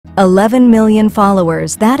11 million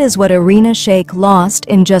followers, that is what Irina Shayk lost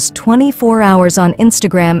in just 24 hours on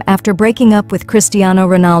Instagram after breaking up with Cristiano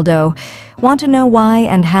Ronaldo. Want to know why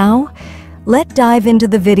and how? Let's dive into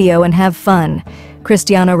the video and have fun.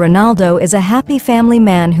 Cristiano Ronaldo is a happy family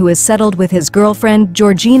man who is settled with his girlfriend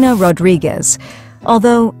Georgina Rodriguez.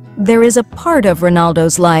 Although, there is a part of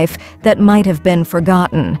Ronaldo's life that might have been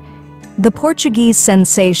forgotten. The Portuguese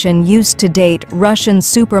sensation used to date Russian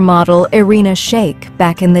supermodel Irina Shayk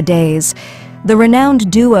back in the days. The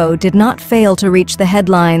renowned duo did not fail to reach the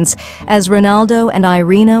headlines, as Ronaldo and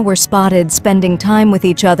Irina were spotted spending time with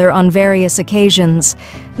each other on various occasions.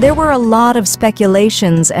 There were a lot of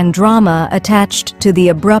speculations and drama attached to the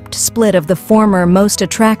abrupt split of the former most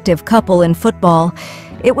attractive couple in football.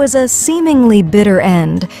 It was a seemingly bitter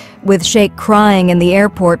end, with Shayk crying in the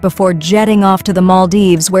airport before jetting off to the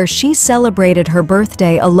Maldives, where she celebrated her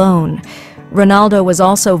birthday alone. Ronaldo was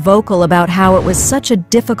also vocal about how it was such a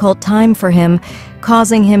difficult time for him,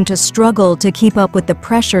 causing him to struggle to keep up with the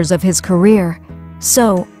pressures of his career.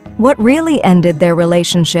 So, what really ended their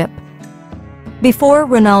relationship? Before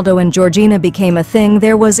Ronaldo and Georgina became a thing,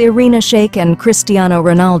 there was Irina Shayk and Cristiano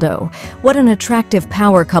Ronaldo. What an attractive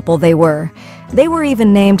power couple they were. They were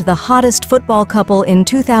even named the hottest football couple in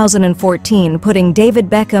 2014, putting David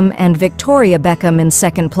Beckham and Victoria Beckham in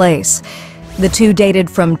second place. The two dated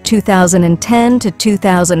from 2010 to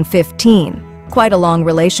 2015. Quite a long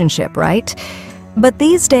relationship, right? But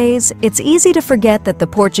these days, it's easy to forget that the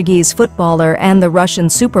Portuguese footballer and the Russian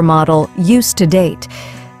supermodel used to date.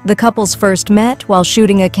 The couples first met while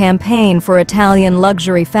shooting a campaign for Italian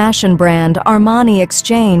luxury fashion brand Armani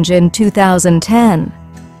Exchange in 2010.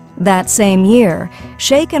 That same year,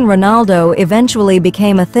 Shayk and Ronaldo eventually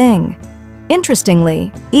became a thing.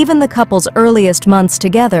 Interestingly, even the couple's earliest months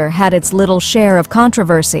together had its little share of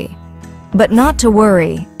controversy. But not to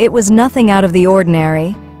worry, it was nothing out of the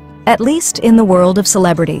ordinary, at least in the world of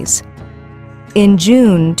celebrities. In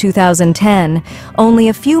June 2010, only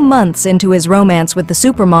a few months into his romance with the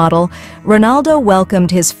supermodel, Ronaldo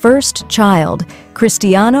welcomed his first child,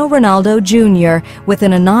 Cristiano Ronaldo Jr., with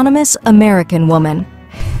an anonymous American woman.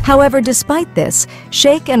 However, despite this,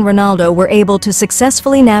 Shayk and Ronaldo were able to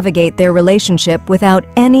successfully navigate their relationship without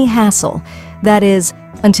any hassle. That is,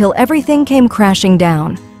 until everything came crashing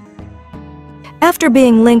down. After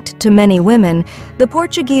being linked to many women, the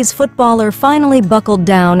Portuguese footballer finally buckled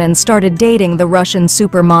down and started dating the Russian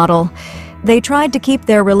supermodel. They tried to keep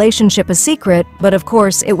their relationship a secret, but of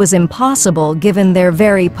course it was impossible given their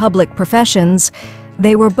very public professions.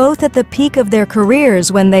 They were both at the peak of their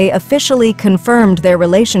careers when they officially confirmed their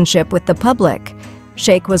relationship with the public.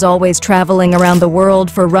 Shayk was always traveling around the world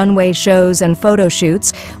for runway shows and photo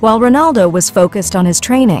shoots, while Ronaldo was focused on his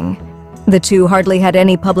training. The two hardly had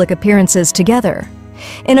any public appearances together.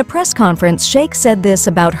 In a press conference, Shayk said this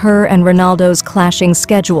about her and Ronaldo's clashing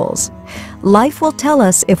schedules. "Life will tell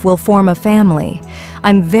us if we'll form a family.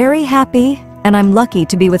 I'm very happy and I'm lucky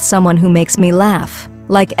to be with someone who makes me laugh.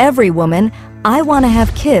 Like every woman, I want to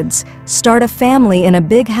have kids, start a family in a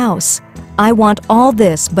big house. I want all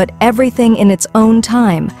this, but everything in its own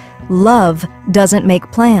time. Love doesn't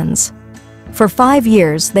make plans." For 5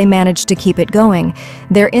 years, they managed to keep it going.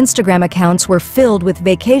 Their Instagram accounts were filled with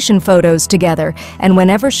vacation photos together, and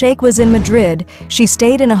whenever Shayk was in Madrid, she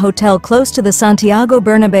stayed in a hotel close to the Santiago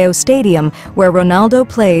Bernabeu Stadium, where Ronaldo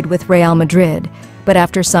played with Real Madrid. But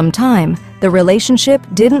after some time, the relationship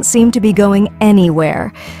didn't seem to be going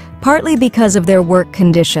anywhere. Partly because of their work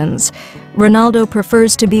conditions. Ronaldo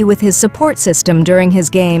prefers to be with his support system during his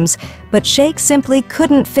games, but Shayk simply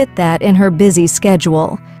couldn't fit that in her busy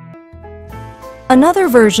schedule. Another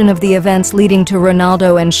version of the events leading to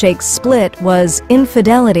Ronaldo and Shayk's split was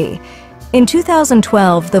infidelity. In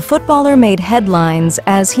 2012, the footballer made headlines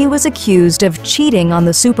as he was accused of cheating on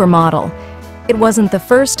the supermodel. It wasn't the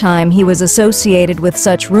first time he was associated with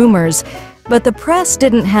such rumors, but the press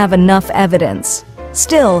didn't have enough evidence.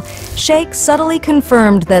 Still, Shayk subtly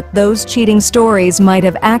confirmed that those cheating stories might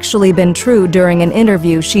have actually been true during an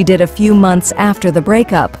interview she did a few months after the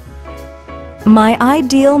breakup. "My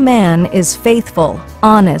ideal man is faithful,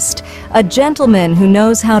 honest, a gentleman who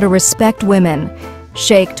knows how to respect women,"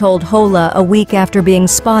 Shayk told Hola a week after being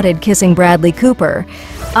spotted kissing Bradley Cooper.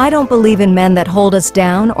 "I don't believe in men that hold us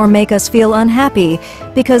down or make us feel unhappy,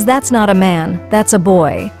 because that's not a man, that's a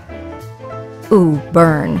boy." Ooh,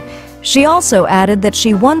 burn. She also added that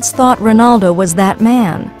she once thought Ronaldo was that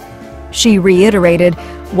man. She reiterated,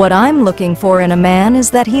 "What I'm looking for in a man is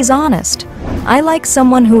that he's honest. I like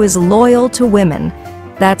someone who is loyal to women.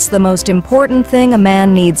 That's the most important thing a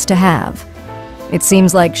man needs to have." It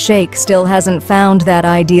seems like Shayk still hasn't found that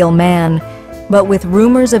ideal man. But with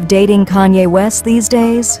rumors of dating Kanye West these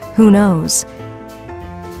days, who knows?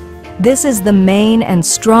 This is the main and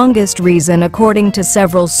strongest reason, according to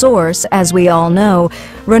several sources. As we all know,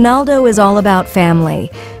 Ronaldo is all about family.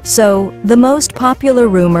 So, the most popular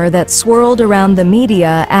rumor that swirled around the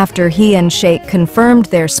media after he and Shayk confirmed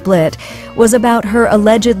their split was about her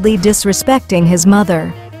allegedly disrespecting his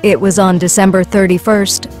mother. It was on December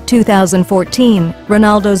 31st, 2014,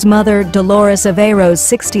 Ronaldo's mother Dolores Aveiro's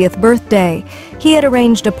 60th birthday. He had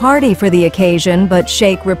arranged a party for the occasion, but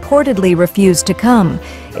Shayk reportedly refused to come.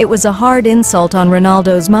 It was a hard insult on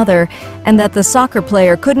Ronaldo's mother, and that the soccer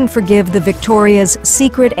player couldn't forgive the Victoria's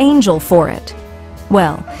secret angel for it.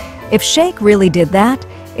 Well, if Shayk really did that,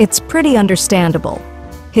 it's pretty understandable.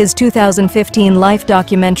 His 2015 life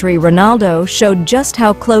documentary Ronaldo showed just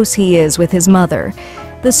how close he is with his mother.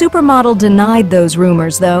 The supermodel denied those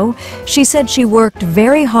rumors, though. She said she worked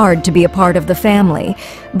very hard to be a part of the family,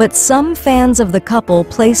 but some fans of the couple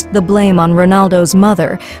placed the blame on Ronaldo's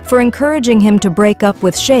mother for encouraging him to break up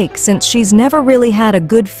with Shayk, since she's never really had a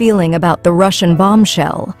good feeling about the Russian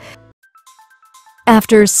bombshell.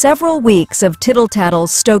 After several weeks of tittle-tattle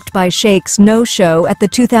stoked by Shayk's no-show at the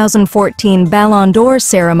 2014 Ballon d'Or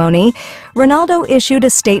ceremony, Ronaldo issued a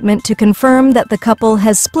statement to confirm that the couple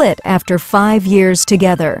has split after 5 years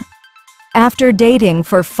together. After dating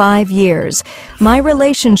for 5 years, my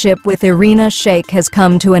relationship with Irina Shayk has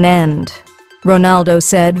come to an end, Ronaldo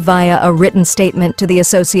said via a written statement to the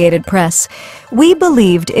Associated Press. We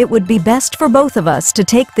believed it would be best for both of us to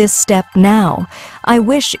take this step now. I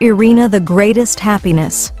wish Irina the greatest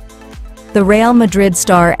happiness. The Real Madrid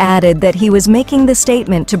star added that he was making the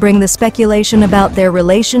statement to bring the speculation about their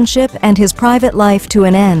relationship and his private life to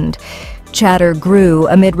an end. Chatter grew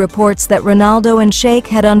amid reports that Ronaldo and Shayk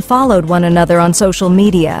had unfollowed one another on social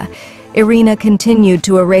media. Irina continued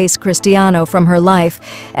to erase Cristiano from her life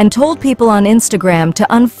and told people on Instagram to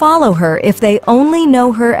unfollow her if they only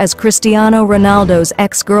know her as Cristiano Ronaldo's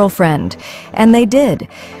ex-girlfriend. And they did.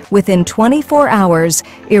 Within 24 hours,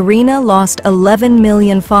 Irina lost 11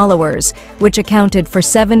 million followers, which accounted for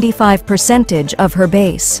 75% of her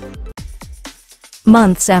base.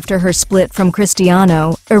 Months after her split from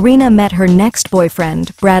Cristiano, Irina met her next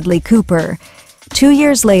boyfriend, Bradley Cooper. 2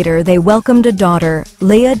 years later, they welcomed a daughter,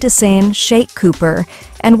 Leah Desane Shayk Cooper,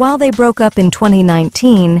 and while they broke up in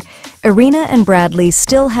 2019, Irina and Bradley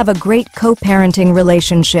still have a great co-parenting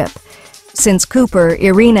relationship. Since Cooper,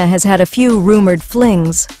 Irina has had a few rumored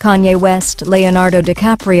flings, Kanye West, Leonardo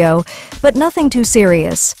DiCaprio, but nothing too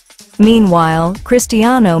serious. Meanwhile,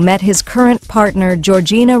 Cristiano met his current partner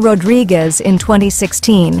Georgina Rodriguez in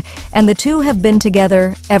 2016, and the two have been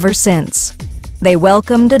together ever since. They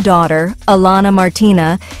welcomed a daughter, Alana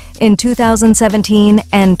Martina, in 2017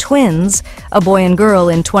 and twins, a boy and girl,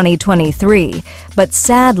 in 2023. But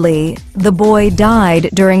sadly, the boy died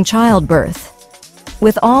during childbirth.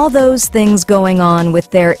 With all those things going on with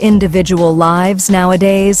their individual lives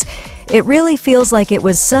nowadays, it really feels like it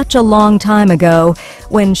was such a long time ago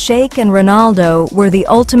when Shayk and Ronaldo were the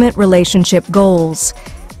ultimate relationship goals.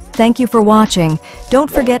 Thank you for watching.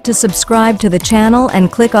 Don't forget to subscribe to the channel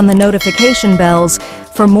and click on the notification bells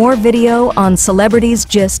for more video on Celebrities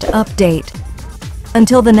Gist Update.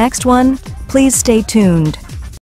 Until the next one, please stay tuned.